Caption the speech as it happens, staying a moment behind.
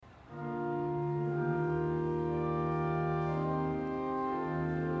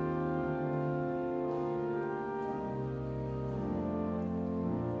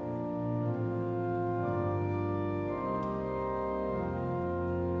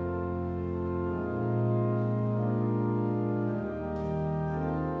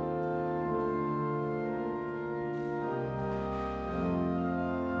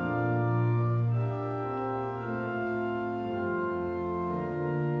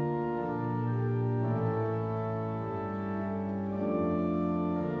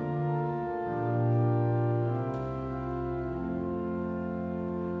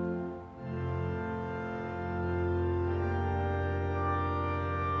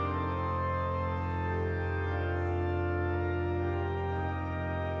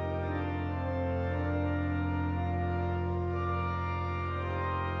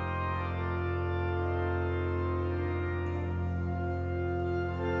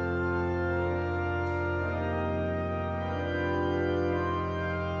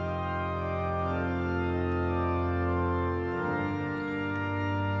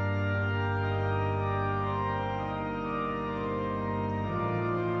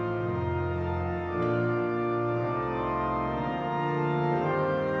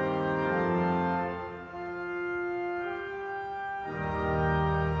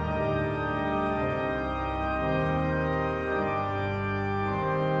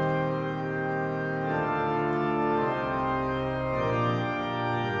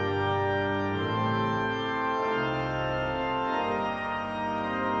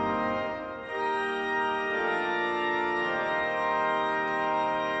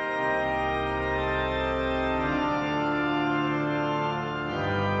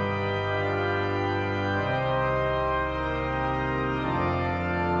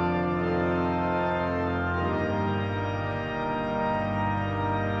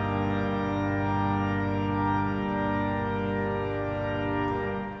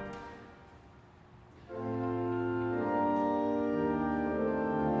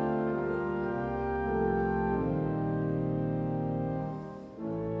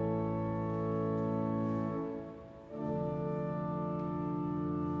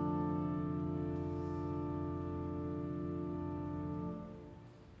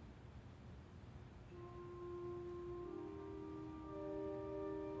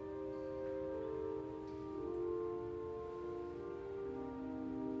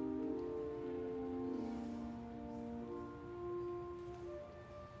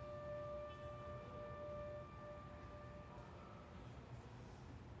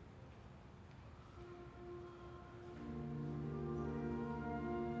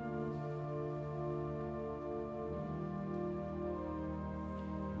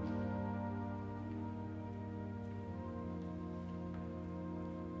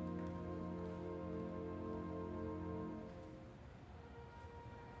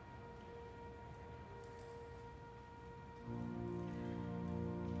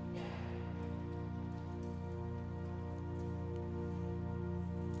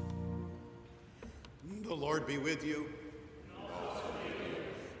The Lord be with you. And also with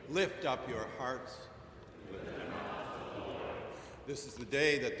you. Lift up your hearts. Lift them up to the Lord. This is the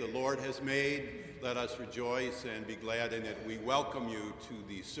day that the Lord has made. Let us rejoice and be glad in it. We welcome you to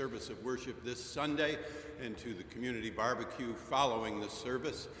the service of worship this Sunday and to the community barbecue following the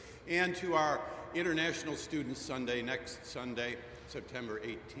service and to our International Students Sunday next Sunday, September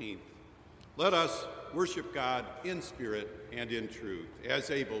 18th. Let us worship God in spirit and in truth. As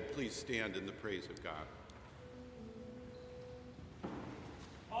able, please stand in the praise of God.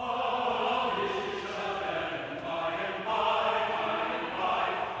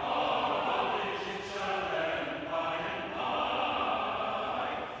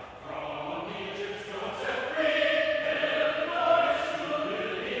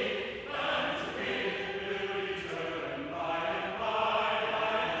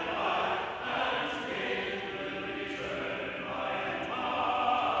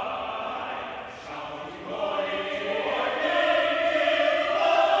 Shall we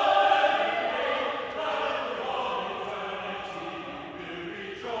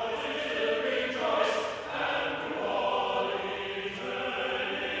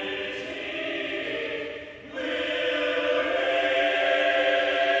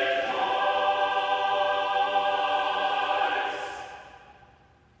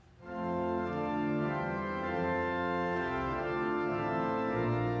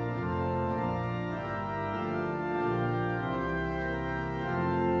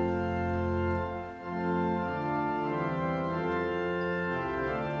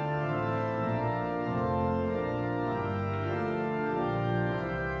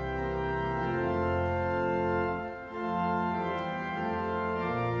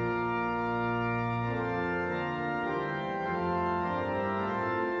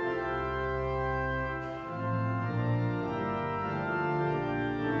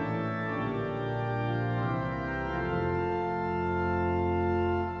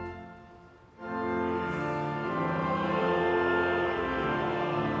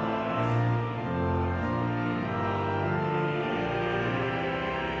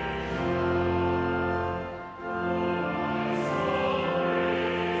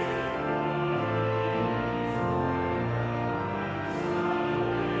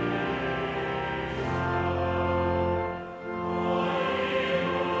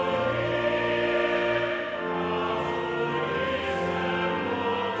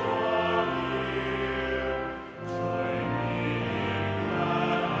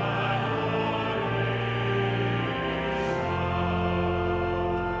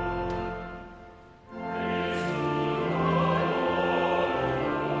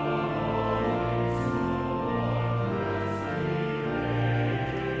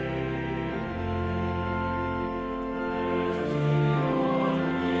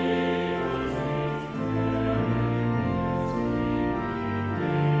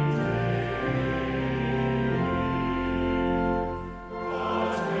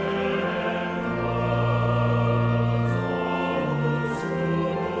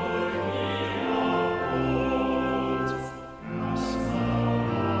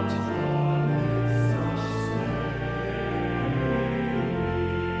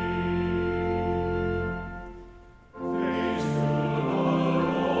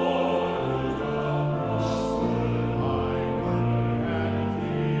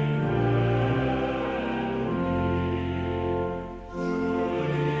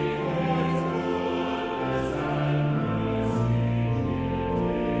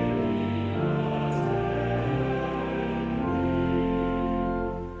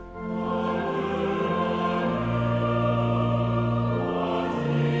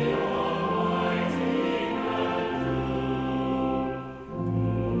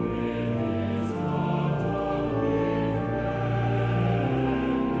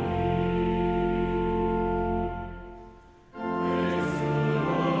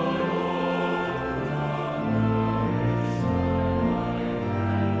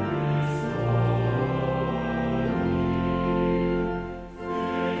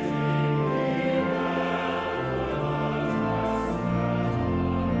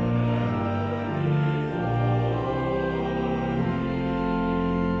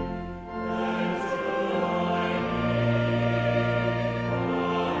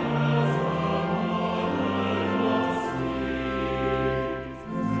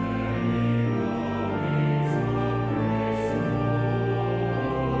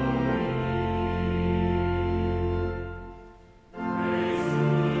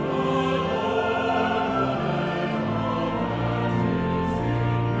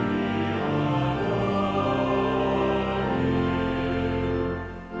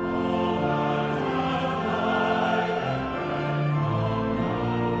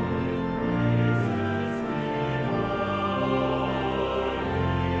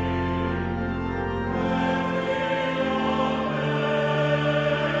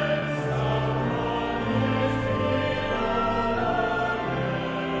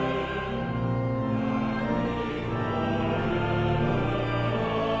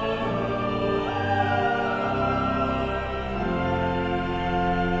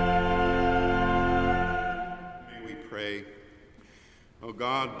O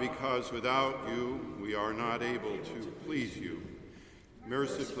God, because without you we are not able to please you,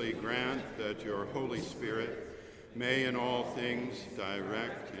 mercifully grant that your Holy Spirit may in all things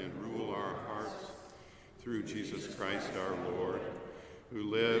direct and rule our hearts through Jesus Christ our Lord, who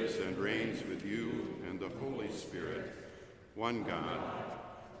lives and reigns with you and the Holy Spirit, one God,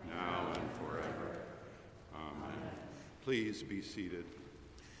 now and forever. Amen. Please be seated.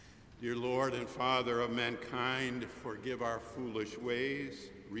 Dear Lord and Father of mankind, forgive our foolish ways,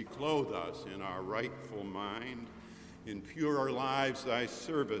 reclothe us in our rightful mind, in purer lives thy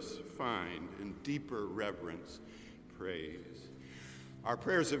service find, in deeper reverence praise. Our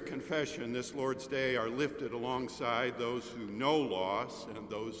prayers of confession this Lord's Day are lifted alongside those who know loss and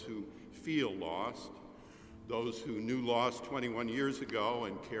those who feel lost, those who knew loss 21 years ago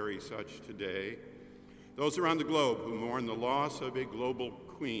and carry such today, those around the globe who mourn the loss of a global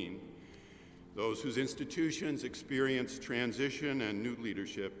queen, those whose institutions experience transition and new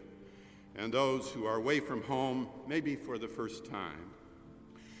leadership, and those who are away from home, maybe for the first time.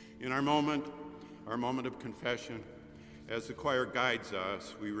 In our moment of confession, as the choir guides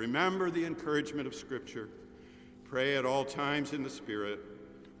us, we remember the encouragement of Scripture, pray at all times in the Spirit,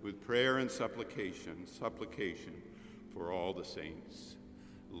 with prayer and supplication for all the saints.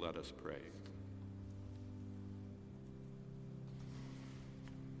 Let us pray.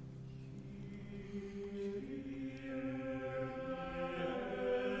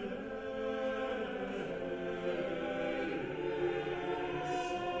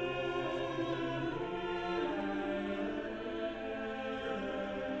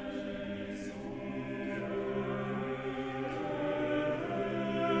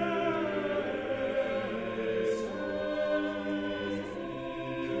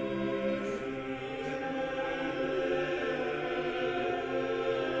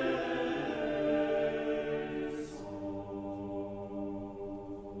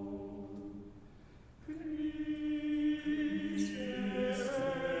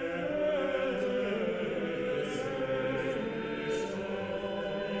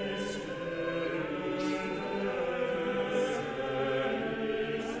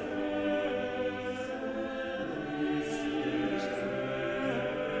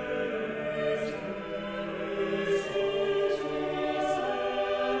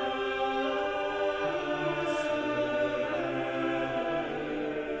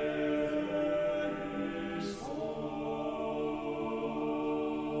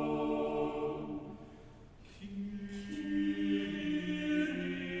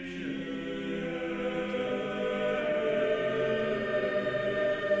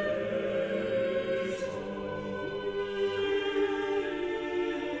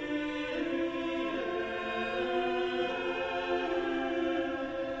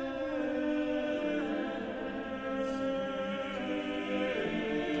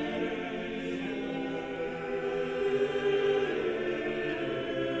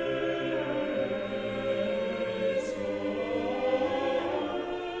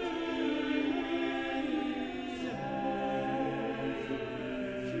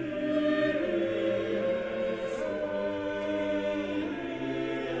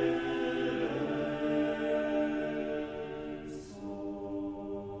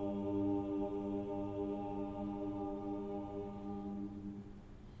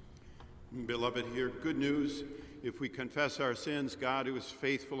 Beloved, hear good news. If we confess our sins, God, who is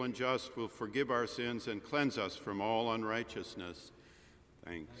faithful and just, will forgive our sins and cleanse us from all unrighteousness.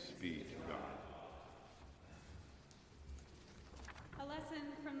 Thanks be to God. A lesson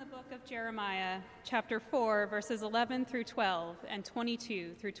from the book of Jeremiah, chapter 4, verses 11 through 12 and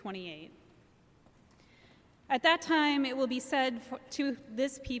 22 through 28. At that time it will be said to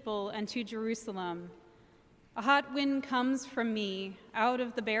this people and to Jerusalem, "A hot wind comes from me out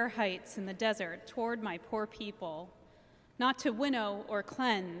of the bare heights in the desert toward my poor people, not to winnow or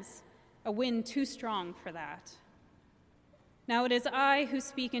cleanse, a wind too strong for that. Now it is I who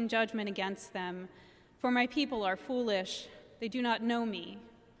speak in judgment against them, for my people are foolish, they do not know me.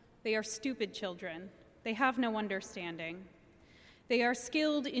 They are stupid children, they have no understanding. They are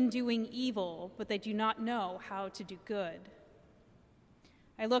skilled in doing evil, but they do not know how to do good.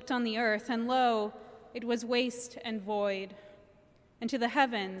 I looked on the earth, and lo, it was waste and void, and to the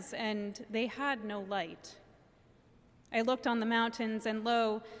heavens, and they had no light. I looked on the mountains, and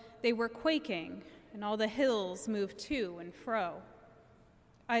lo, they were quaking, and all the hills moved to and fro.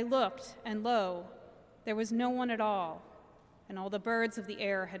 I looked, and lo, there was no one at all, and all the birds of the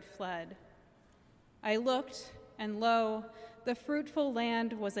air had fled. I looked, and lo, the fruitful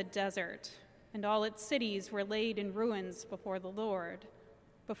land was a desert, and all its cities were laid in ruins before the Lord,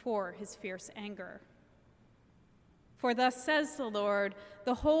 before his fierce anger. For thus says the Lord,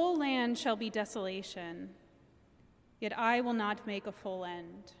 the whole land shall be desolation, yet I will not make a full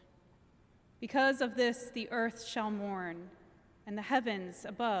end. Because of this the earth shall mourn, and the heavens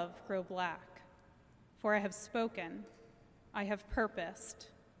above grow black. For I have spoken, I have purposed,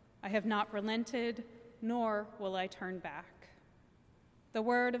 I have not relented, nor will I turn back. The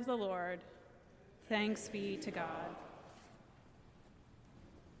word of the Lord. Thanks be to God.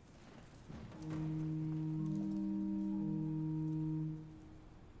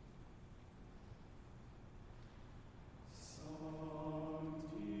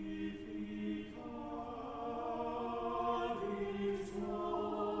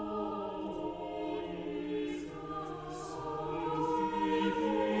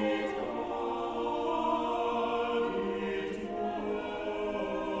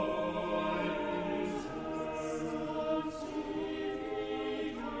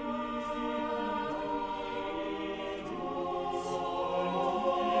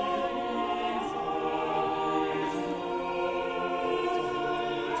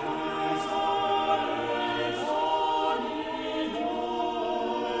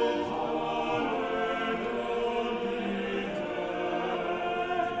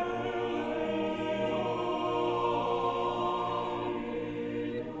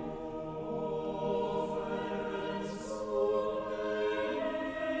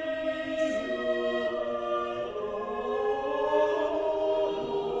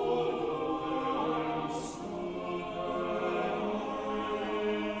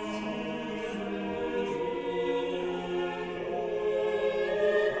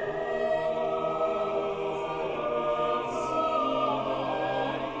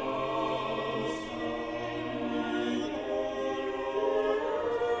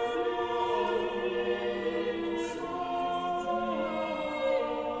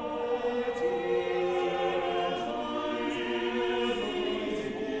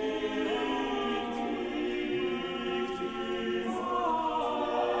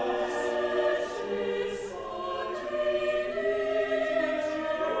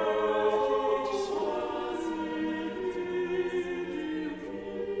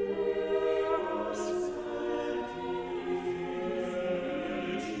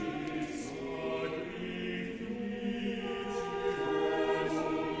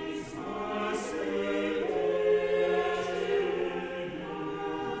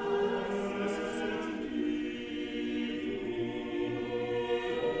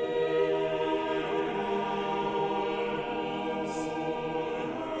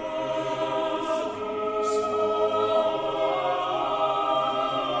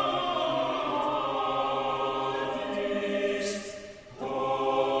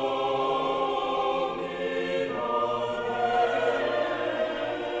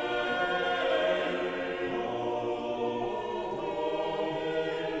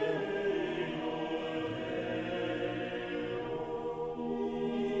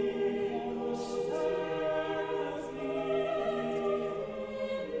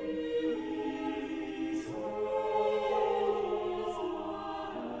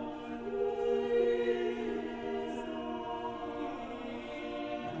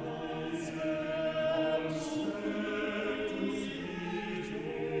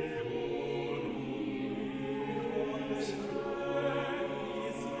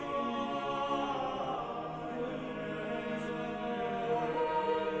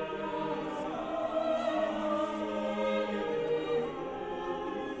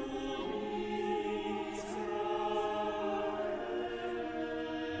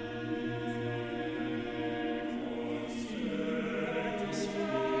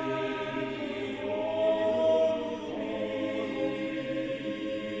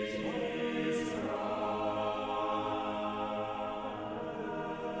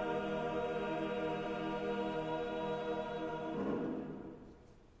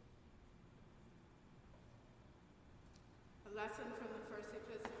 Lesson from the first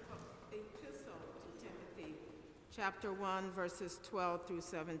epistle to Timothy, chapter 1, verses 12 through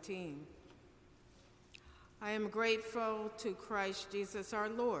 17. I am grateful to Christ Jesus our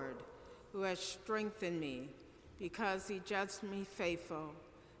Lord, who has strengthened me, because he judged me faithful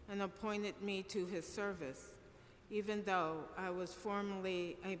and appointed me to his service, even though I was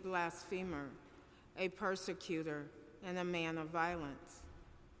formerly a blasphemer, a persecutor, and a man of violence.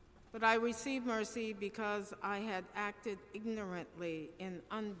 But I received mercy because I had acted ignorantly in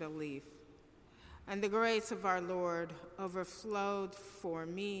unbelief, and the grace of our Lord overflowed for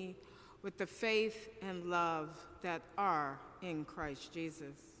me with the faith and love that are in Christ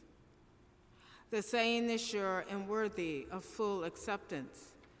Jesus. The saying is sure and worthy of full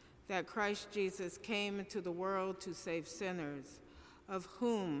acceptance, that Christ Jesus came into the world to save sinners, of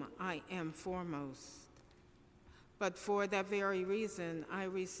whom I am foremost. But for that very reason I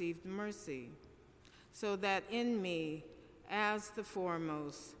received mercy, so that in me, as the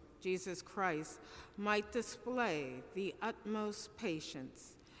foremost, Jesus Christ might display the utmost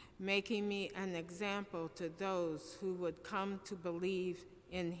patience, making me an example to those who would come to believe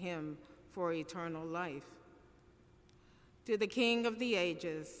in him for eternal life. To the King of the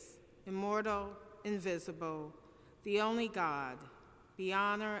ages, immortal, invisible, the only God, be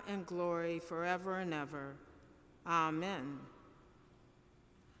honor and glory forever and ever. Amen.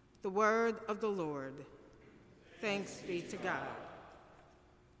 The word of the Lord. Thanks be to God.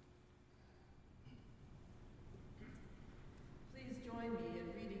 Please join me in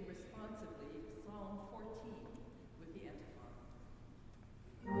reading responsively Psalm 14 with the antiphon.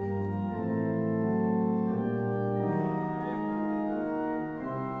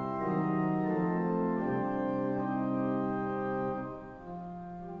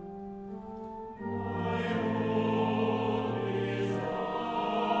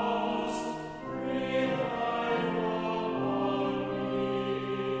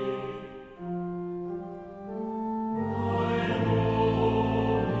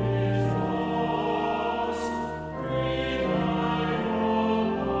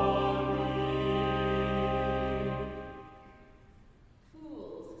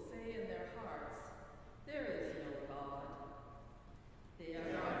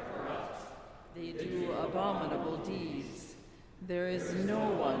 Abominable deeds. There is no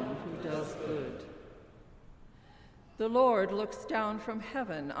one who does good. The Lord looks down from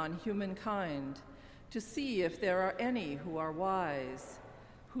heaven on humankind to see if there are any who are wise,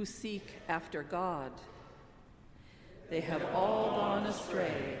 who seek after God. They have all gone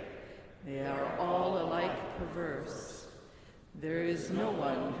astray. They are all alike perverse. There is no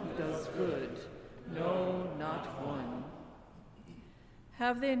one who does good, no, not one.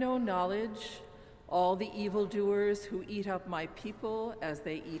 Have they no knowledge? All the evildoers who eat up my people as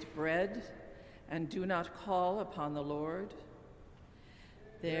they eat bread and do not call upon the Lord?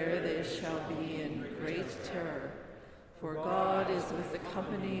 There they shall be in great terror, for God is with the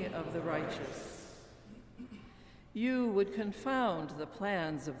company of the righteous. You would confound the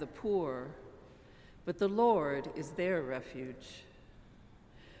plans of the poor, but the Lord is their refuge.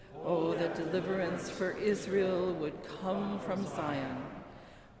 Oh, that deliverance for Israel would come from Zion.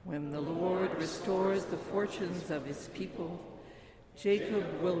 When the Lord restores the fortunes of his people, Jacob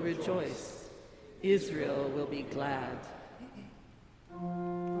will rejoice, Israel will be glad.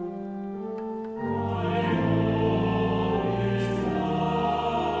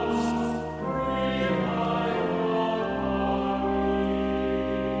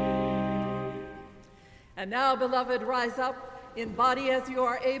 And now, beloved, rise up in body as you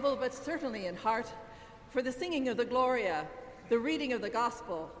are able, but certainly in heart, for the singing of the Gloria, the reading of the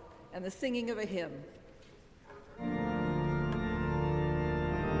Gospel, and the singing of a hymn.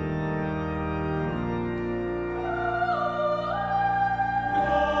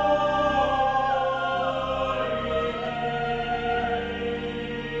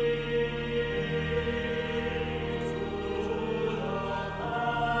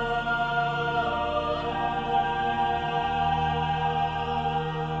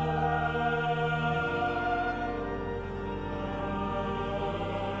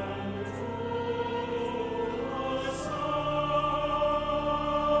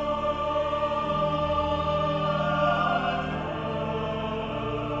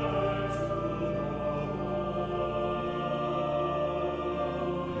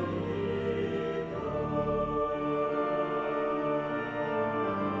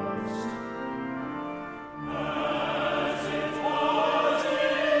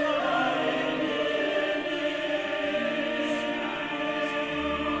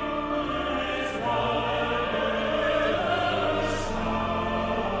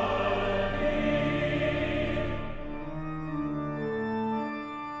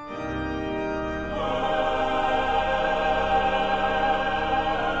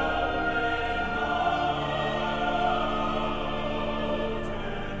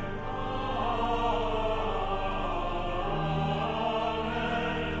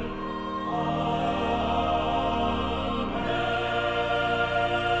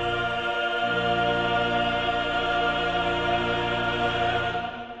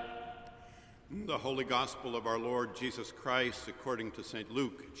 Holy Gospel of our Lord Jesus Christ according to St.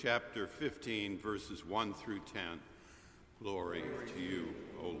 Luke, chapter 15, verses 1 through 10. Glory to you,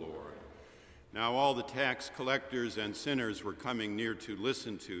 O Lord. Now all the tax collectors and sinners were coming near to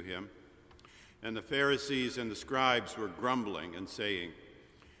listen to him, and the Pharisees and the scribes were grumbling and saying,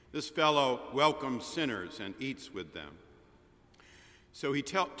 This fellow welcomes sinners and eats with them. So he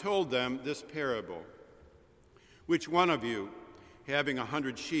told them this parable. Which one of you, having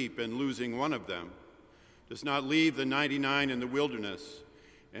 100 sheep and losing one of them, does not leave the 99 in the wilderness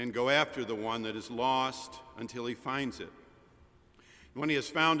and go after the one that is lost until he finds it? When he has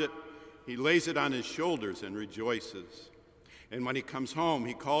found it, he lays it on his shoulders and rejoices. And when he comes home,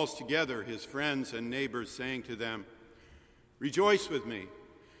 he calls together his friends and neighbors, saying to them, "Rejoice with me,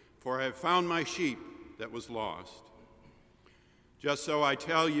 for I have found my sheep that was lost." Just so I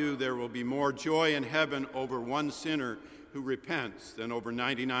tell you, there will be more joy in heaven over one sinner who repents than over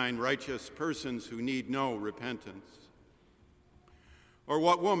 99 righteous persons who need no repentance. Or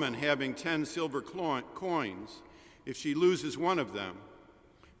what woman, having 10 silver coins, if she loses one of them,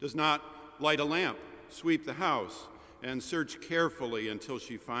 does not light a lamp, sweep the house, and search carefully until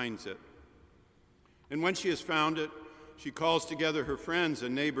she finds it? And when she has found it, she calls together her friends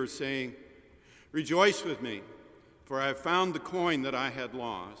and neighbors, saying, "Rejoice with me, for I have found the coin that I had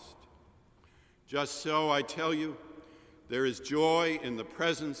lost." Just so I tell you, there is joy in the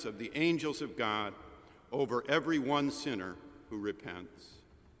presence of the angels of God over every one sinner who repents.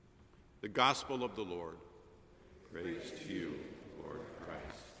 The Gospel of the Lord. Praise to you, Lord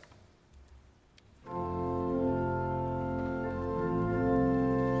Christ.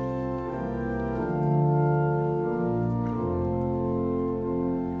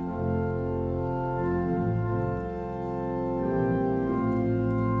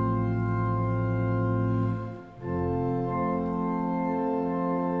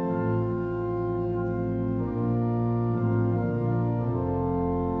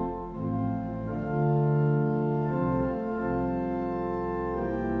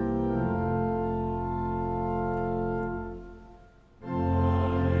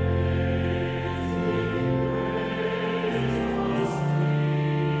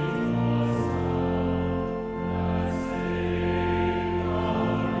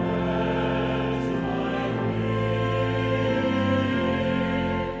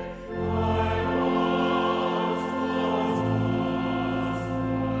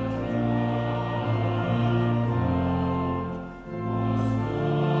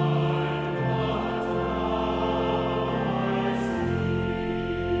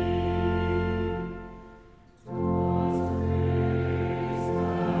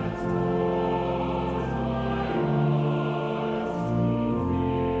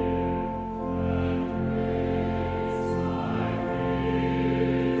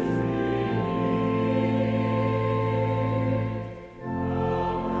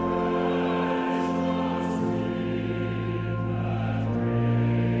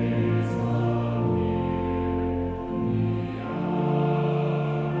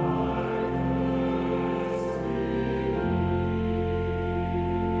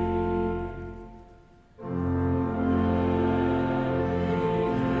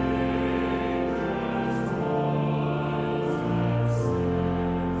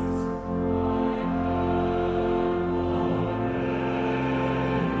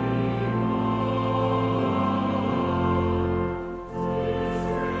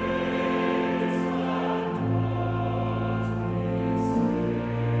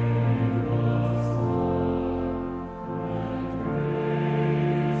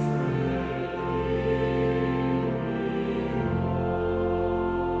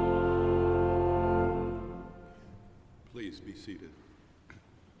 Please be seated.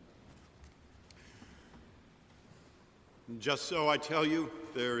 Just so I tell you,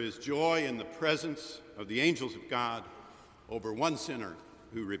 there is joy in the presence of the angels of God over one sinner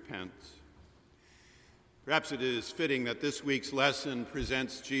who repents. Perhaps it is fitting that this week's lesson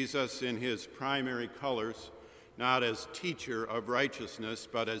presents Jesus in his primary colors, not as teacher of righteousness,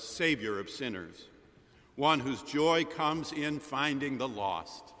 but as Savior of sinners, one whose joy comes in finding the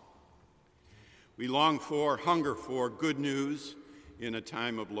lost. We long for, hunger for good news in a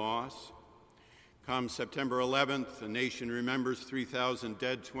time of loss. Come September 11th, the nation remembers 3,000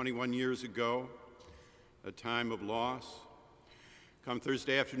 dead 21 years ago, a time of loss. Come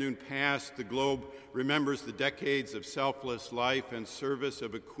Thursday afternoon past, the globe remembers the decades of selfless life and service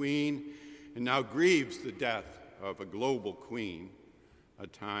of a queen, and now grieves the death of a global queen, a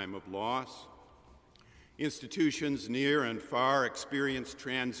time of loss. Institutions near and far experience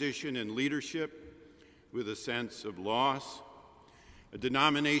transition in leadership with a sense of loss. A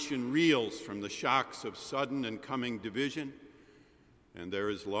denomination reels from the shocks of sudden and coming division, and there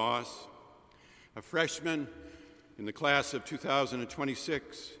is loss. A freshman in the class of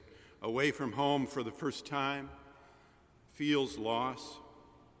 2026, away from home for the first time, feels loss.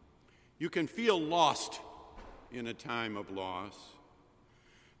 You can feel lost in a time of loss.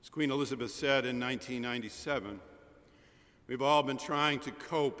 As Queen Elizabeth said in 1997, we've all been trying to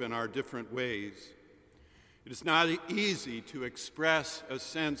cope in our different ways. It is not easy to express a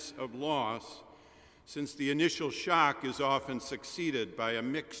sense of loss, since the initial shock is often succeeded by a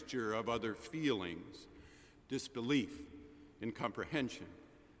mixture of other feelings: disbelief, incomprehension,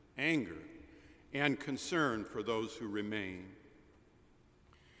 anger, and concern for those who remain.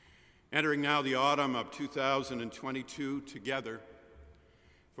 Entering now the autumn of 2022 together,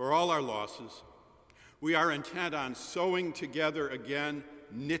 for all our losses, we are intent on sewing together again,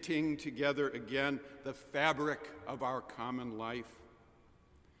 knitting together again the fabric of our common life.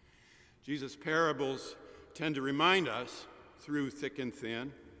 Jesus' parables tend to remind us, through thick and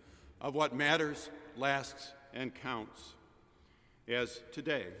thin, of what matters, lasts, and counts. As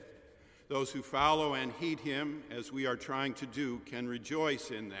today, those who follow and heed him, as we are trying to do, can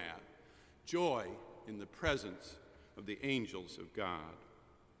rejoice in that. Joy in the presence of the angels of God.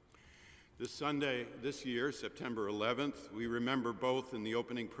 This Sunday, this year, September 11th, we remember both in the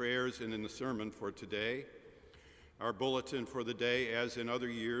opening prayers and in the sermon for today. Our bulletin for the day, as in other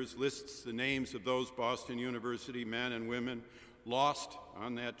years, lists the names of those Boston University men and women lost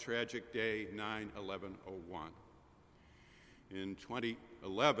on that tragic day, 9/11/01. In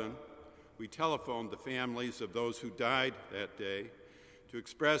 2011, we telephoned the families of those who died that day to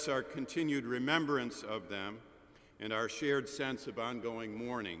express our continued remembrance of them and our shared sense of ongoing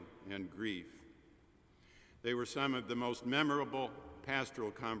mourning and grief. They were some of the most memorable pastoral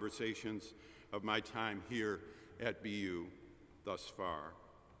conversations of my time here at BU thus far.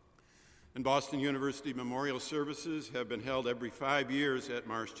 And Boston University memorial services have been held every 5 years at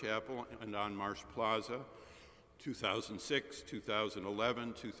Marsh Chapel and on Marsh Plaza, 2006,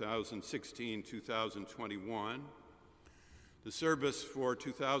 2011, 2016, 2021. The service for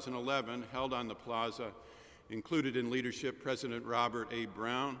 2011, held on the plaza, included in leadership President Robert A.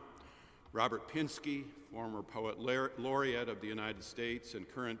 Brown, Robert Pinsky, former poet laureate of the United States and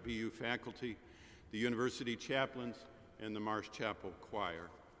current BU faculty, the university chaplains, and the Marsh Chapel Choir.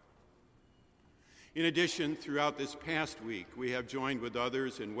 In addition, throughout this past week, we have joined with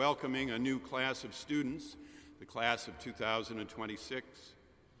others in welcoming a new class of students, the class of 2026.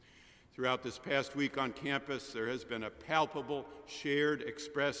 Throughout this past week on campus, there has been a palpable, shared,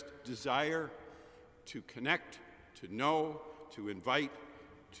 expressed desire to connect, to know, to invite,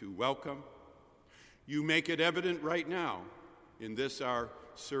 to welcome. You make it evident right now in this, our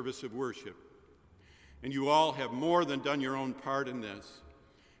service of worship. And you all have more than done your own part in this.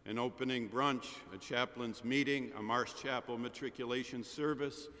 An opening brunch, a chaplain's meeting, a Marsh Chapel matriculation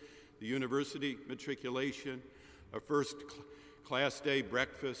service, the university matriculation, a first class day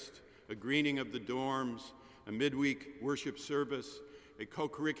breakfast, a greening of the dorms, a midweek worship service, a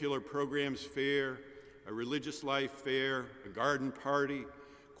co-curricular programs fair, a religious life fair, a garden party,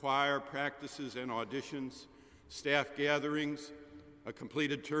 choir practices and auditions, staff gatherings, a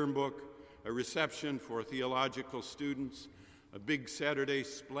completed term book, a reception for theological students, a big Saturday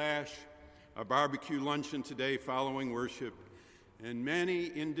splash, a barbecue luncheon today following worship, and many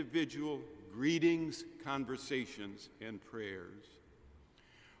individual greetings, conversations, and prayers.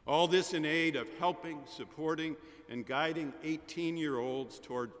 All this in aid of helping, supporting, and guiding 18-year-olds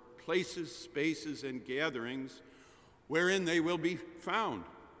toward places, spaces, and gatherings wherein they will be found,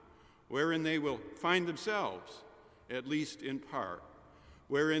 wherein they will find themselves, at least in part,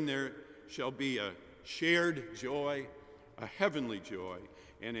 wherein there shall be a shared joy, a heavenly joy,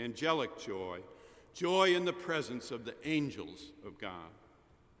 an angelic joy, joy in the presence of the angels of God.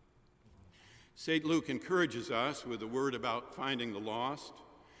 St. Luke encourages us with a word about finding the lost.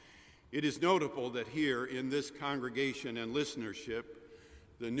 It is notable that here in this congregation and listenership,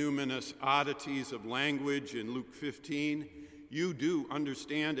 the numinous oddities of language in Luke 15, you do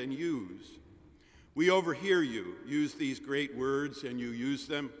understand and use. We overhear you use these great words, and you use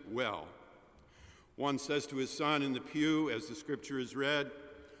them well. One says to his son in the pew as the scripture is read,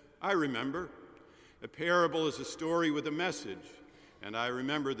 I remember. A parable is a story with a message, and I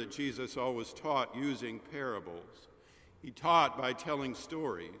remember that Jesus always taught using parables. He taught by telling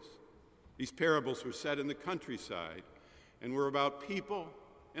stories. These parables were set in the countryside and were about people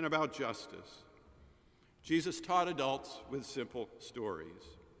and about justice. Jesus taught adults with simple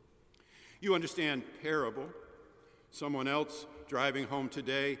stories. You understand parable. Someone else driving home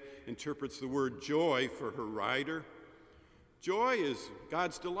today interprets the word joy for her rider. Joy is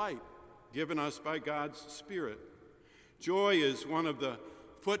God's delight, given us by God's Spirit. Joy is one of the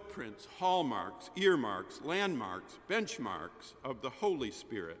footprints, hallmarks, earmarks, landmarks, benchmarks of the Holy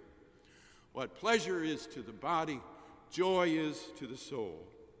Spirit. What pleasure is to the body, joy is to the soul.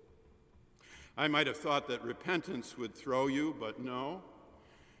 I might have thought that repentance would throw you, but no.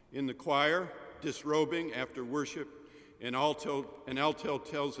 In the choir, disrobing after worship, an alto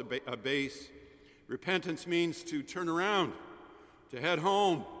tells a bass, repentance means to turn around, to head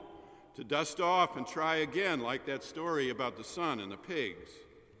home, to dust off and try again, like that story about the son and the pigs.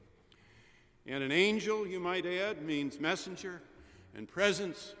 And an angel, you might add, means messenger, and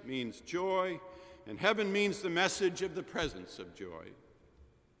presence means joy, and heaven means the message of the presence of joy.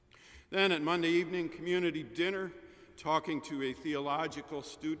 Then at Monday evening community dinner, talking to a theological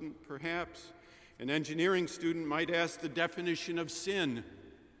student perhaps, an engineering student might ask the definition of sin.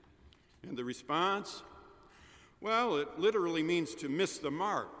 And the response? Well, it literally means to miss the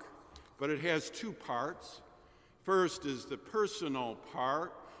mark, but it has two parts. First is the personal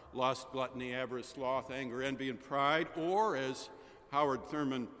part, lust, gluttony, avarice, sloth, anger, envy, and pride, or as Howard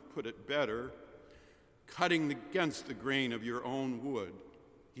Thurman put it better, cutting against the grain of your own wood.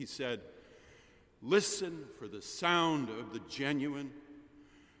 He said, listen for the sound of the genuine.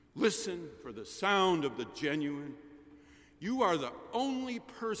 Listen for the sound of the genuine. You are the only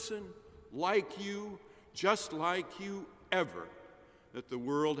person like you, just like you ever, that the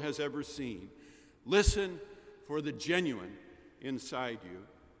world has ever seen. Listen for the genuine inside you.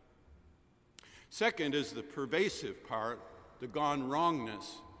 Second is the pervasive part, the gone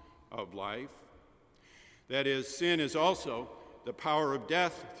wrongness of life. That is, sin is also the power of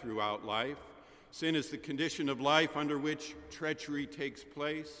death throughout life. Sin is the condition of life under which treachery takes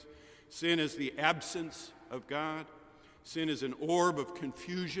place. Sin is the absence of God. Sin is an orb of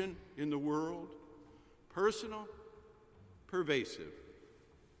confusion in the world. Personal, pervasive.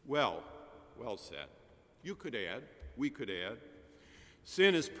 Well said. You could add, we could add.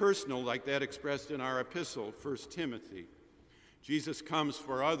 Sin is personal, like that expressed in our epistle, 1 Timothy. Jesus comes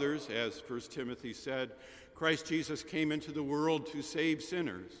for others, as 1 Timothy said. Christ Jesus came into the world to save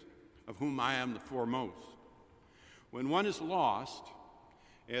sinners, of whom I am the foremost. When one is lost,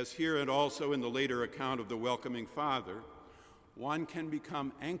 as here and also in the later account of the welcoming Father, one can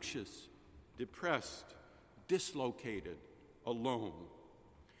become anxious, depressed, dislocated, alone.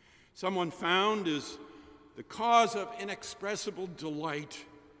 Someone found is the cause of inexpressible delight,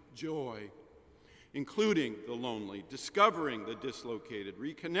 joy, including the lonely, discovering the dislocated,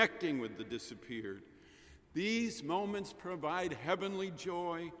 reconnecting with the disappeared. These moments provide heavenly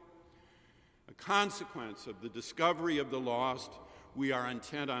joy. A consequence of the discovery of the lost, we are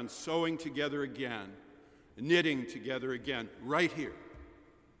intent on sewing together again, knitting together again, right here,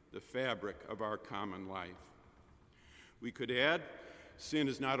 the fabric of our common life. We could add, sin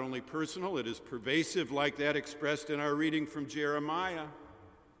is not only personal, it is pervasive, like that expressed in our reading from Jeremiah.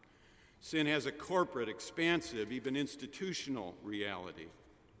 Sin has a corporate, expansive, even institutional reality.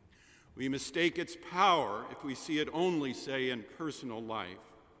 We mistake its power if we see it only, say, in personal life.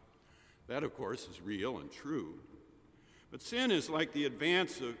 That, of course, is real and true. But sin is like the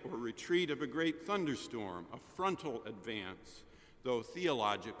advance or retreat of a great thunderstorm, a frontal advance, though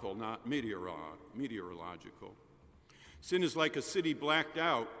theological, not meteorological. Sin is like a city blacked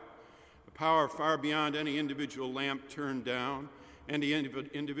out, a power far beyond any individual lamp turned down, any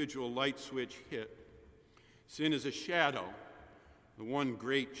individual light switch hit. Sin is a shadow, the one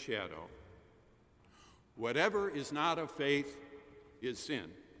great shadow. Whatever is not of faith is sin,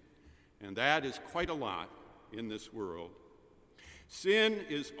 and that is quite a lot in this world. Sin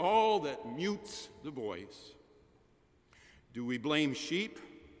is all that mutes the voice. Do we blame sheep?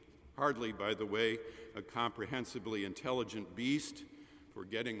 Hardly, by the way, a comprehensively intelligent beast for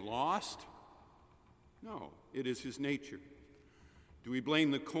getting lost? No, it is his nature. Do we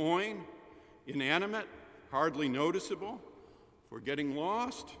blame the coin, inanimate, hardly noticeable, for getting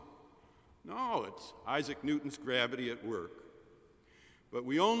lost? No, it's Isaac Newton's gravity at work. But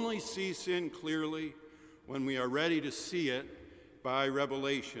we only see sin clearly when we are ready to see it by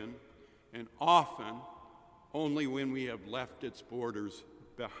revelation, and often only when we have left its borders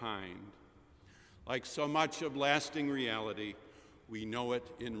behind. Like so much of lasting reality, we know it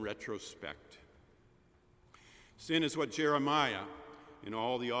in retrospect. Sin is what Jeremiah, in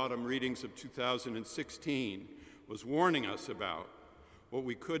all the autumn readings of 2016, was warning us about, what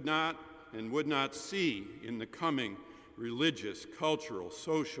we could not and would not see in the coming religious, cultural,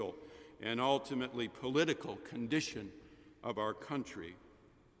 social, and ultimately political condition of our country.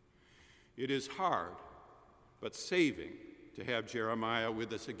 It is hard, but saving to have Jeremiah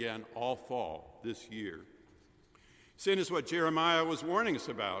with us again all fall this year. Sin is what Jeremiah was warning us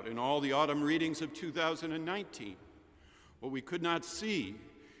about in all the autumn readings of 2019, what we could not see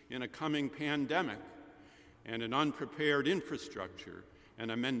in a coming pandemic and an unprepared infrastructure and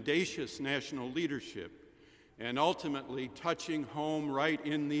a mendacious national leadership, and ultimately touching home right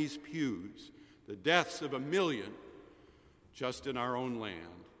in these pews, the deaths of 1 million just in our own land.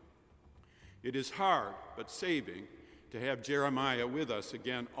 It is hard, but saving, to have Jeremiah with us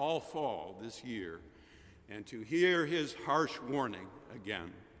again all fall this year and to hear his harsh warning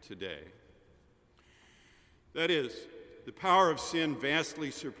again today. That is, the power of sin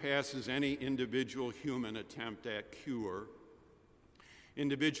vastly surpasses any individual human attempt at cure.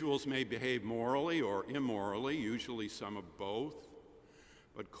 Individuals may behave morally or immorally, usually some of both,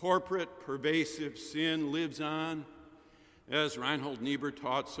 but corporate, pervasive sin lives on. As Reinhold Niebuhr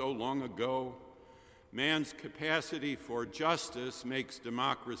taught so long ago, man's capacity for justice makes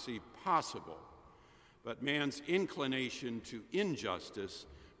democracy possible, but man's inclination to injustice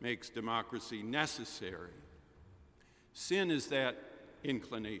makes democracy necessary. Sin is that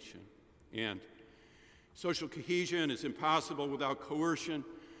inclination, and social cohesion is impossible without coercion,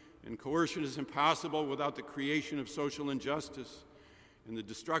 and coercion is impossible without the creation of social injustice, and the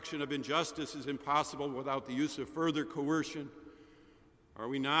destruction of injustice is impossible without the use of further coercion. Are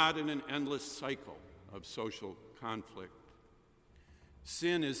we not in an endless cycle of social conflict?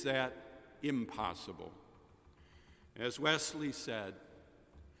 Sin is that impossible. As Wesley said,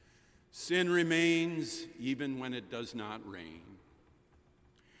 sin remains even when it does not rain.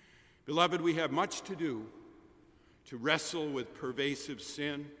 Beloved, we have much to do to wrestle with pervasive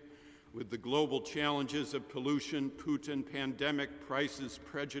sin, with the global challenges of pollution, Putin, pandemic, prices,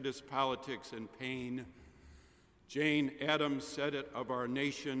 prejudice, politics, and pain. Jane Addams said it of our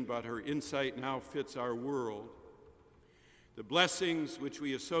nation, but her insight now fits our world. The blessings which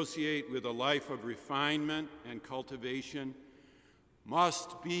we associate with a life of refinement and cultivation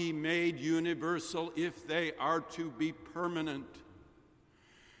must be made universal if they are to be permanent.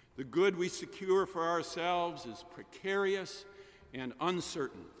 The good we secure for ourselves is precarious and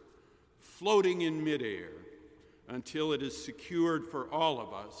uncertain, floating in midair until it is secured for all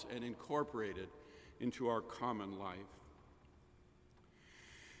of us and incorporated into our common life.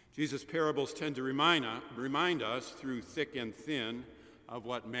 Jesus' parables tend to remind us through thick and thin of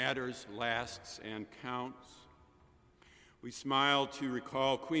what matters, lasts, and counts. We smile to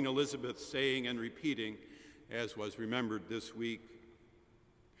recall Queen Elizabeth saying and repeating, as was remembered this week,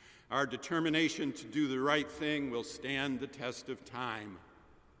 "Our determination to do the right thing will stand the test of time,"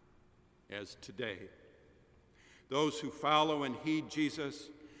 as today. Those who follow and heed Jesus,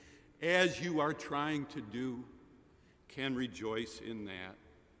 as you are trying to do, can rejoice in that.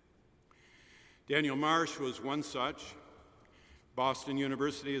 Daniel Marsh was one such. Boston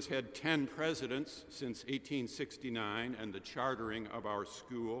University has had 10 presidents since 1869 and the chartering of our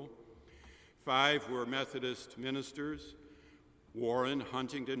school. 5 were Methodist ministers: Warren,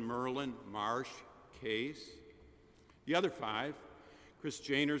 Huntington, Merlin, Marsh, Case. The other 5, Chris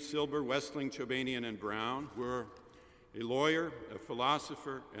Janer, Silber, Westling, Chobanian, and Brown, were a lawyer, a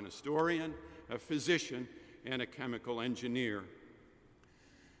philosopher, an historian, a physician, and a chemical engineer.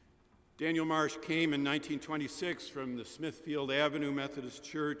 Daniel Marsh came in 1926 from the Smithfield Avenue Methodist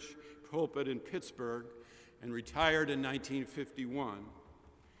Church pulpit in Pittsburgh and retired in 1951.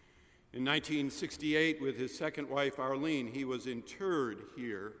 In 1968, with his second wife, Arlene, he was interred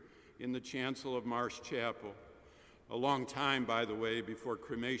here in the chancel of Marsh Chapel, a long time, by the way, before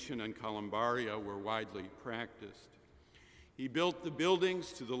cremation and columbaria were widely practiced. He built the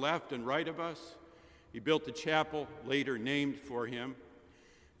buildings to the left and right of us. He built the chapel later named for him,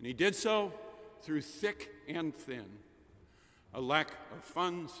 and he did so through thick and thin. A lack of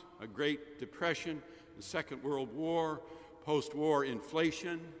funds, a Great Depression, the Second World War, post-war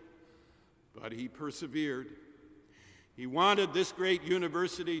inflation, but he persevered. He wanted this great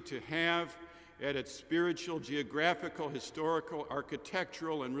university to have at its spiritual, geographical, historical,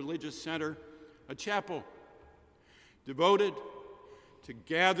 architectural, and religious center a chapel devoted to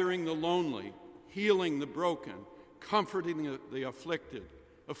gathering the lonely, healing the broken, comforting the afflicted,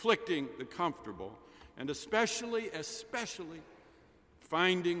 afflicting the comfortable, and especially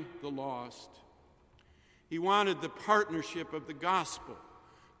finding the lost. He wanted the partnership of the gospel,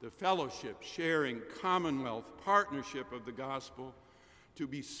 the fellowship, sharing, commonwealth, partnership of the gospel to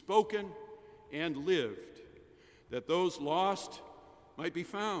be spoken and lived, that those lost might be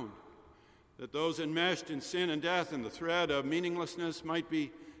found, that those enmeshed in sin and death and the thread of meaninglessness might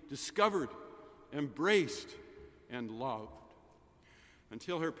be discovered, embraced, and loved.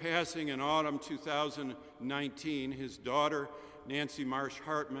 Until her passing in autumn 2019, his daughter, Nancy Marsh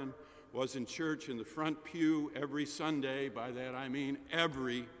Hartman, was in church in the front pew every Sunday. By that I mean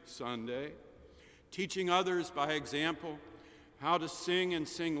every Sunday, teaching others by example how to sing and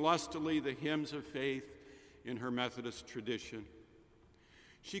sing lustily the hymns of faith in her Methodist tradition.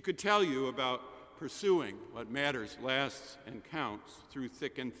 She could tell you about pursuing what matters, lasts, and counts through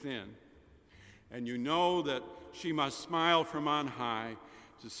thick and thin. And you know that she must smile from on high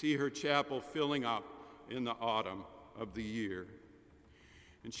to see her chapel filling up in the autumn of the year.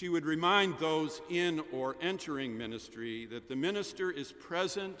 And she would remind those in or entering ministry that the minister is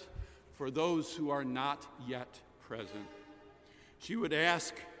present for those who are not yet present. She would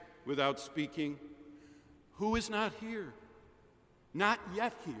ask without speaking, who is not here? Not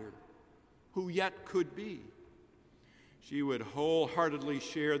yet here, who yet could be? She would wholeheartedly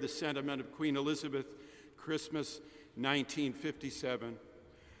share the sentiment of Queen Elizabeth, Christmas 1957.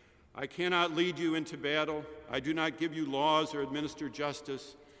 I cannot lead you into battle. I do not give you laws or administer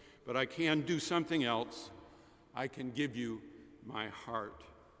justice, but I can do something else. I can give you my heart.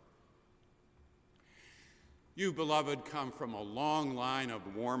 You, beloved, come from a long line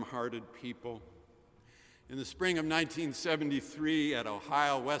of warm-hearted people. In the spring of 1973 at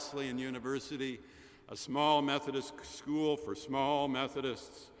Ohio Wesleyan University, a small Methodist school for small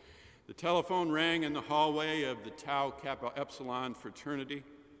Methodists, the telephone rang in the hallway of the Tau Kappa Epsilon fraternity.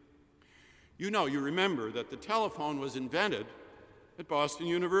 You remember that the telephone was invented at Boston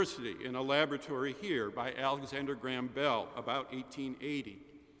University in a laboratory here by Alexander Graham Bell about 1880.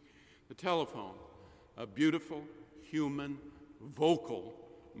 The telephone, a beautiful, human, vocal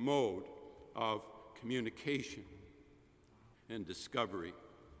mode of communication and discovery.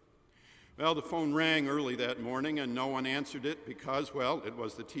 Well, the phone rang early that morning, and no one answered it because, well, it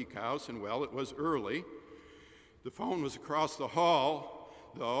was the teak house, and, well, it was early. The phone was across the hall,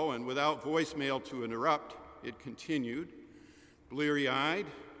 though, and without voicemail to interrupt, it continued. Bleary-eyed,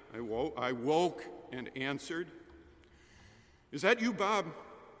 I woke and answered. Is that you, Bob?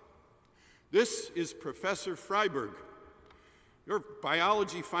 This is Professor Freiberg. Your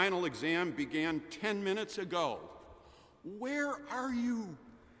biology final exam began 10 minutes ago. Where are you?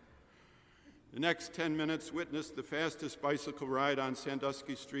 The next 10 minutes witnessed the fastest bicycle ride on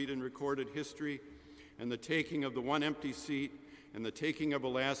Sandusky Street in recorded history, and the taking of the one empty seat, and the taking of a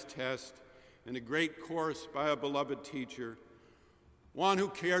last test, and a great course by a beloved teacher, one who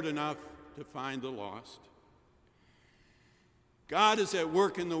cared enough to find the lost. God is at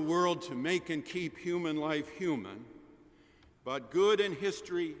work in the world to make and keep human life human, but good in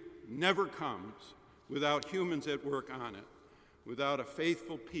history never comes without humans at work on it, without a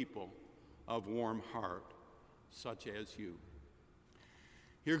faithful people of warm heart, such as you.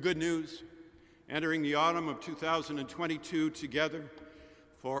 Hear good news. Entering the autumn of 2022 together,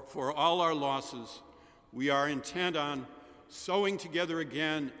 for all our losses, we are intent on sewing together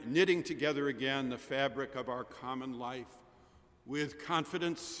again, knitting together again the fabric of our common life with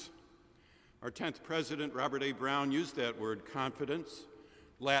confidence. Our 10th president, Robert A. Brown, used that word, confidence,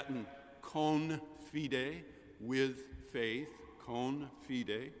 Latin, con fide, with faith, con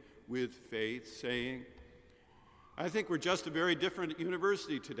fide, with faith, saying, I think we're just a very different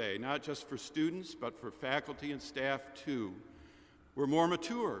university today, not just for students, but for faculty and staff too. We're more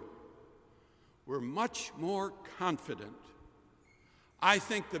mature. We're much more confident. I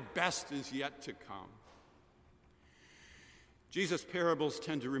think the best is yet to come. Jesus' parables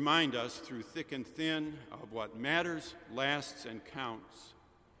tend to remind us through thick and thin of what matters, lasts, and counts,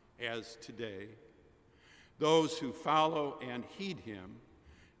 as today. Those who follow and heed him,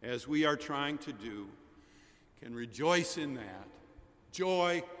 as we are trying to do, can rejoice in that.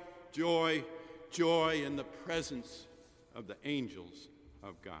 Joy, joy, joy in the presence of the angels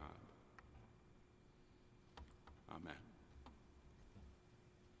of God. Amen.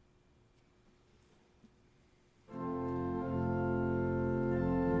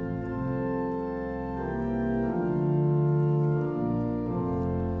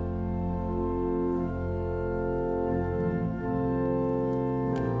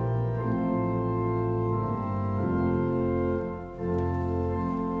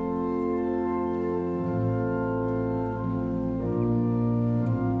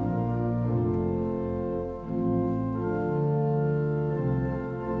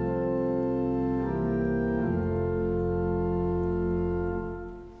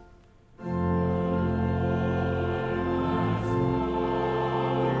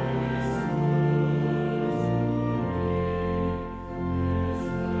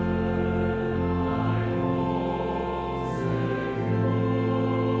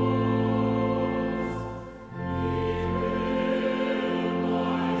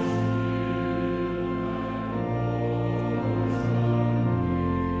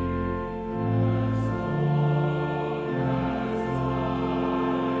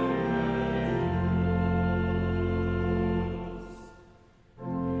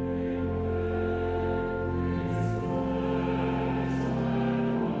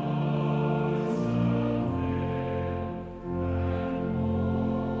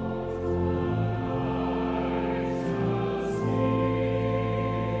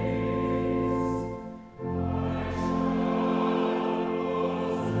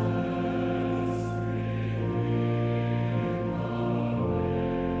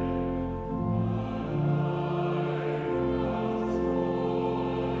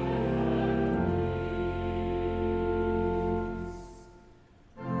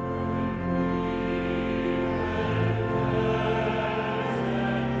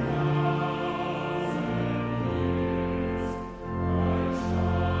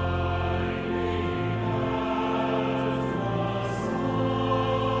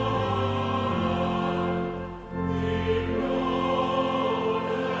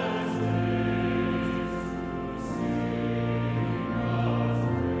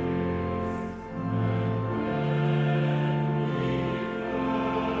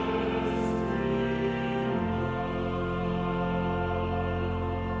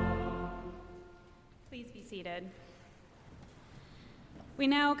 seated. We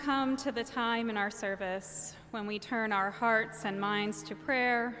now come to the time in our service when we turn our hearts and minds to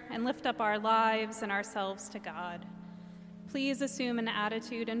prayer and lift up our lives and ourselves to God. Please assume an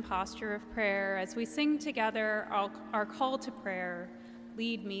attitude and posture of prayer as we sing together our call to prayer,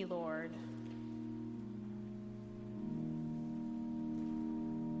 "Lead me, Lord."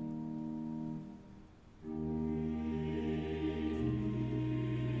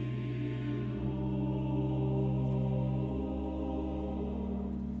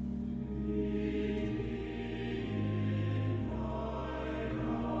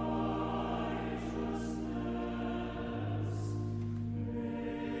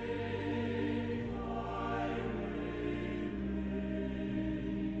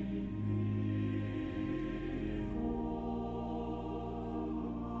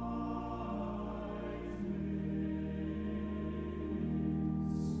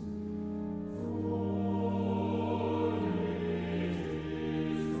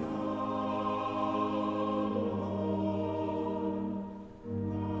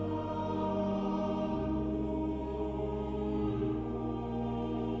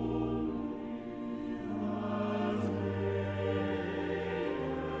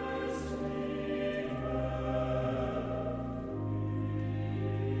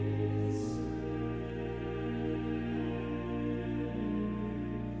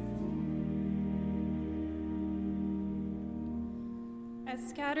 As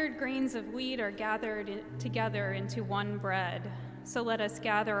scattered grains of wheat are gathered together into one bread, so let us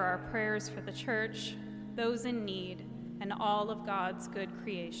gather our prayers for the church, those in need, and all of God's good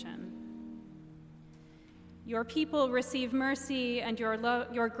creation. Your people receive mercy, and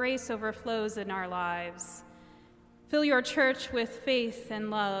your grace overflows in our lives. Fill your church with faith and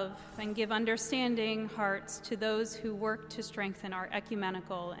love, and give understanding hearts to those who work to strengthen our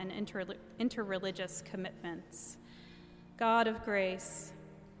ecumenical and interreligious commitments. God of grace,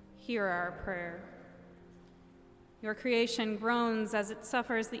 hear our prayer. Your creation groans as it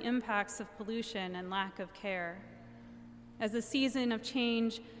suffers the impacts of pollution and lack of care. As the season of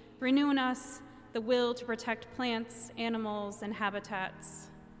change, renew in us the will to protect plants, animals, and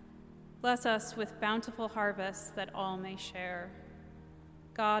habitats. Bless us with bountiful harvests that all may share.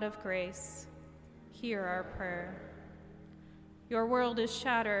 God of grace, hear our prayer. Your world is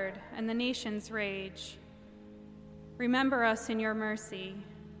shattered, and the nations rage. Remember us in your mercy.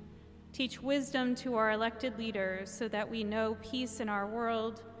 Teach wisdom to our elected leaders so that we know peace in our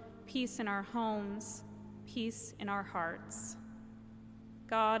world, peace in our homes, peace in our hearts.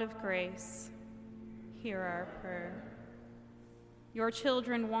 God of grace, hear our prayer. Your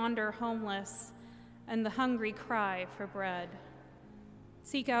children wander homeless, and the hungry cry for bread.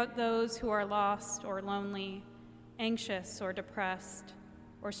 Seek out those who are lost or lonely, anxious or depressed,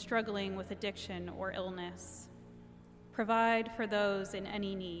 or struggling with addiction or illness. Provide for those in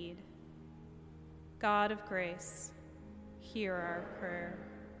any need. God of grace, hear our prayer.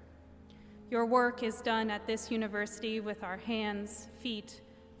 Your work is done at this university with our hands, feet,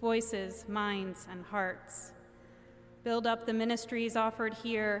 voices, minds, and hearts. Build up the ministries offered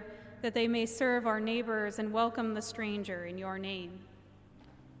here that they may serve our neighbors and welcome the stranger in your name.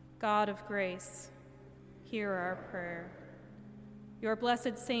 God of grace, hear our prayer. Your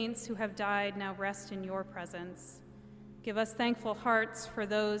blessed saints who have died now rest in your presence. Give us thankful hearts for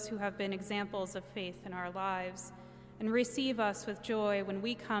those who have been examples of faith in our lives, and receive us with joy when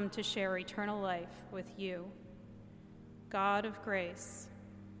we come to share eternal life with you. God of grace,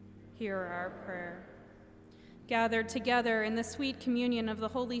 hear our prayer. Gathered together in the sweet communion of the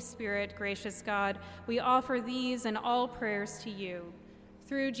Holy Spirit, gracious God, we offer these and all prayers to you,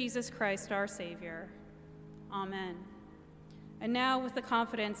 through Jesus Christ our Savior. Amen. And now, with the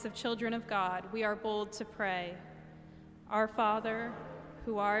confidence of children of God, we are bold to pray. Our Father,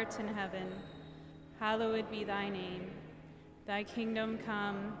 who art in heaven, hallowed be thy name. Thy kingdom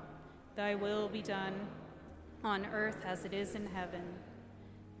come, thy will be done, on earth as it is in heaven.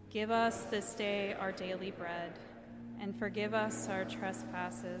 Give us this day our daily bread, and forgive us our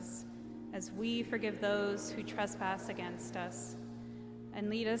trespasses, as we forgive those who trespass against us. And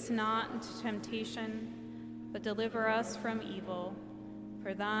lead us not into temptation, but deliver us from evil.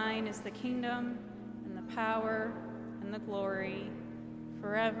 For thine is the kingdom, and the power, and the glory,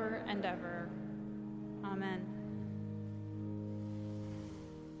 forever and ever. Amen.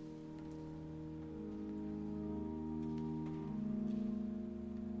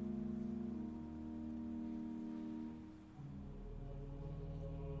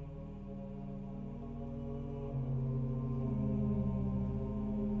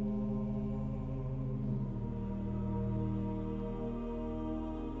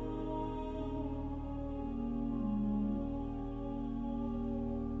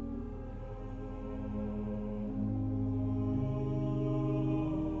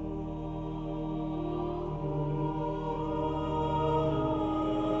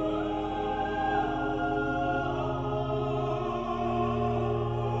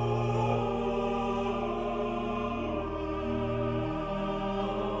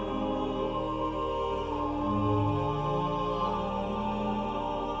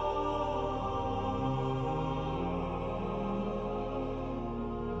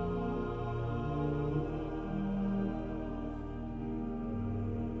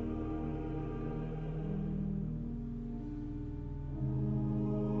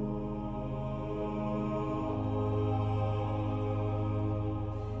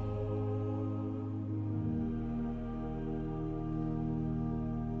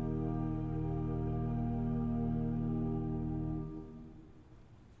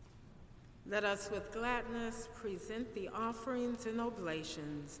 Let us with gladness present the offerings and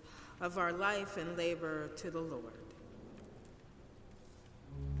oblations of our life and labor to the Lord.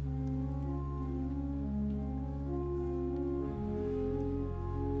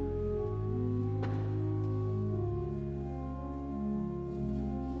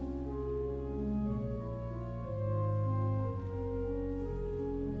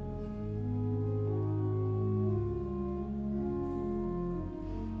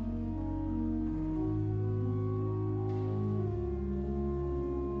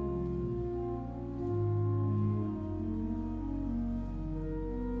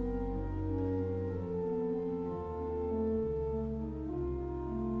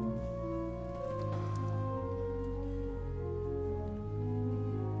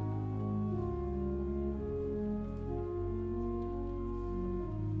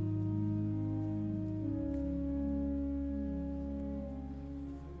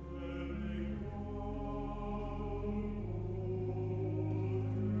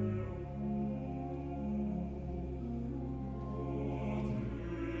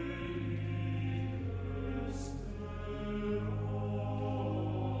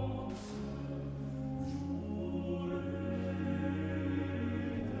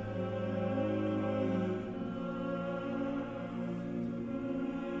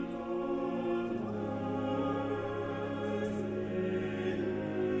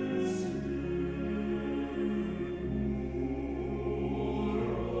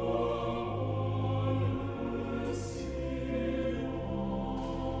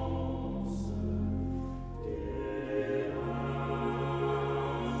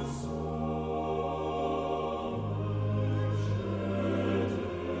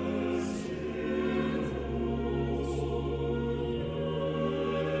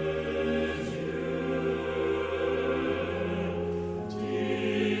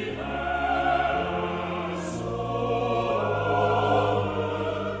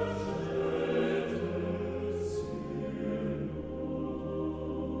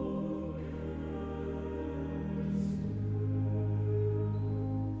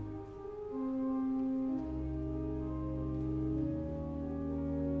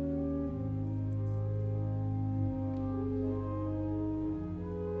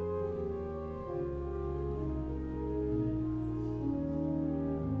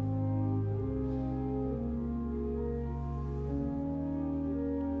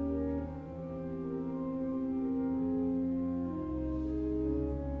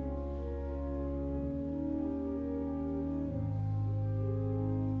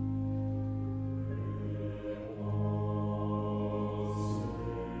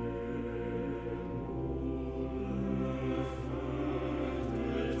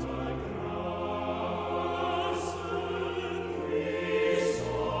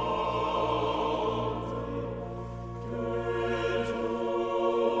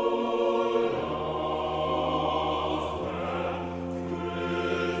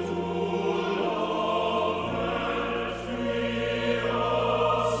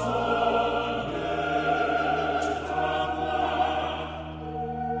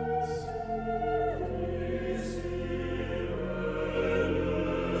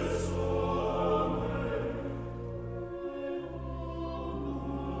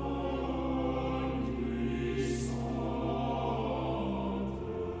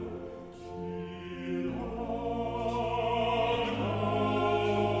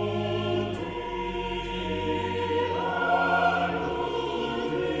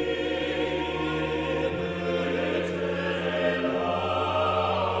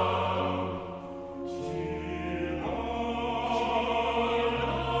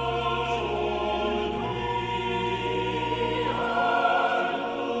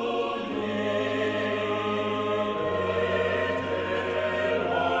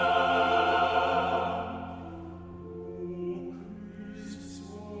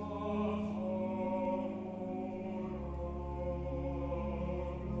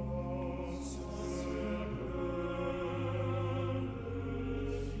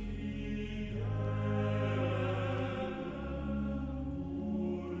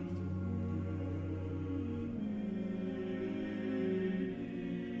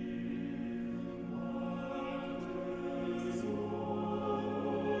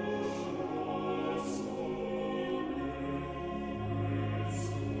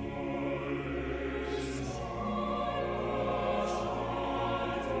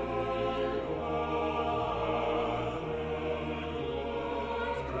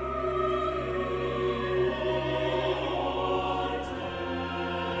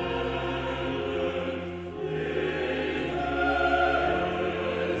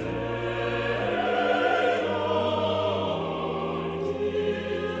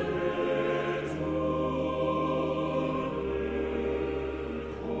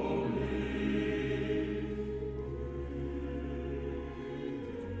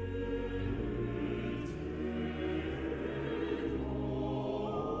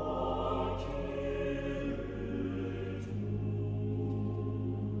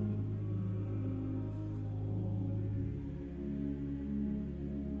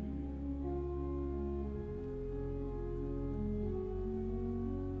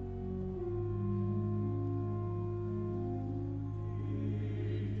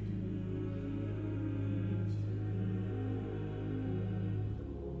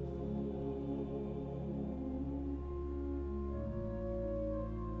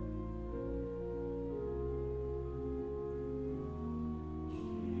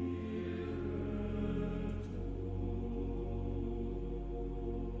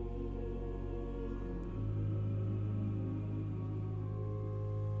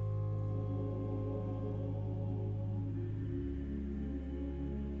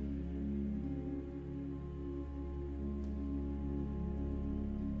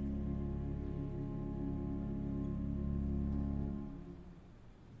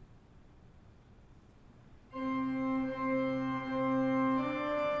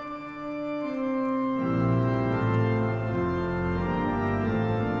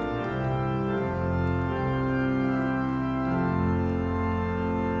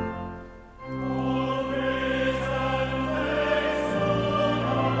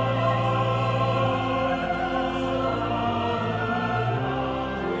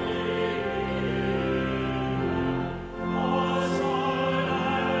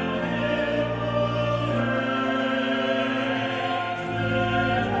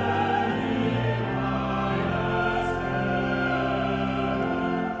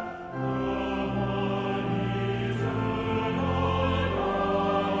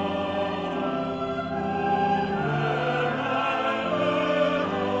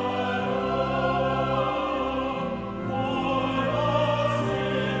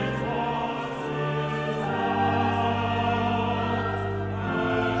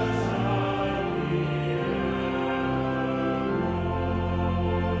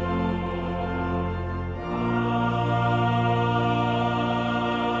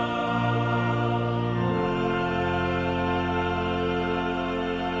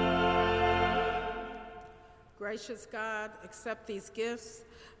 Gracious God, accept these gifts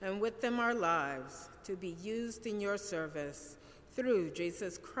and with them our lives to be used in your service. Through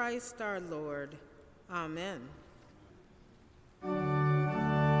Jesus Christ our Lord. Amen.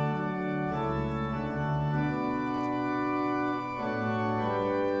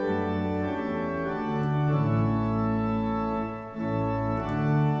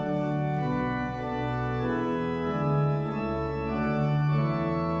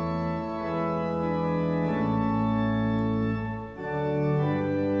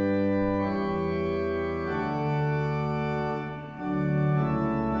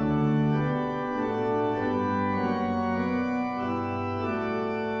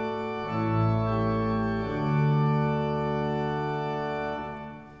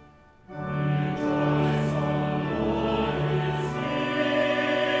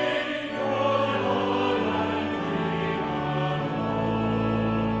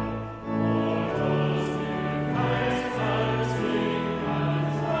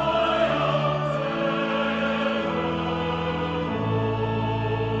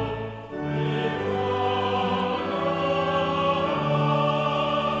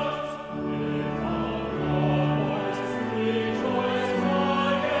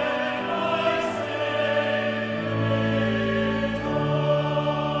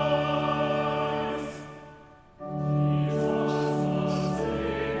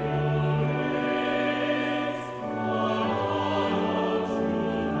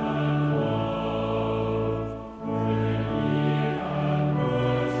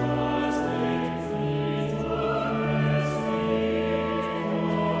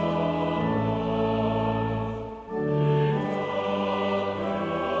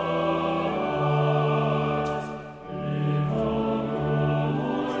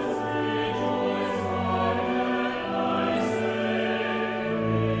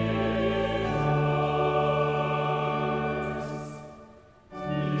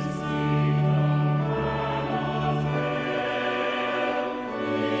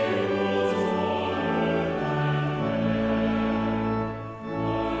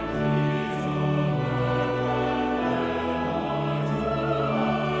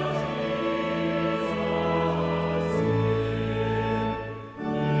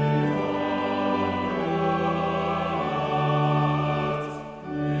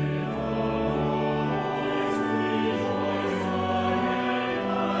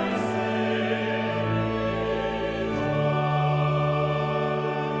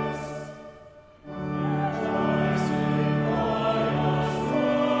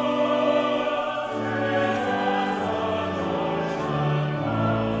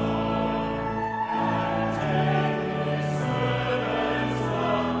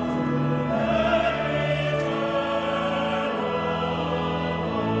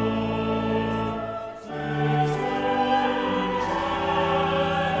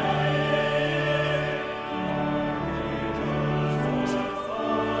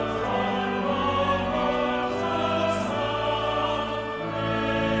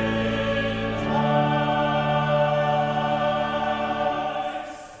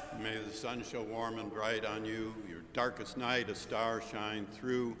 Shall warm and bright on you, your darkest night a star shine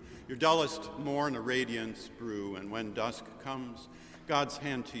through, your dullest morn a radiance brew, and when dusk comes, God's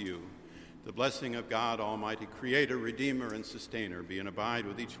hand to you. The blessing of God, Almighty Creator, Redeemer, and Sustainer, be and abide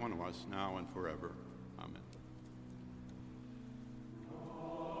with each one of us now and forever.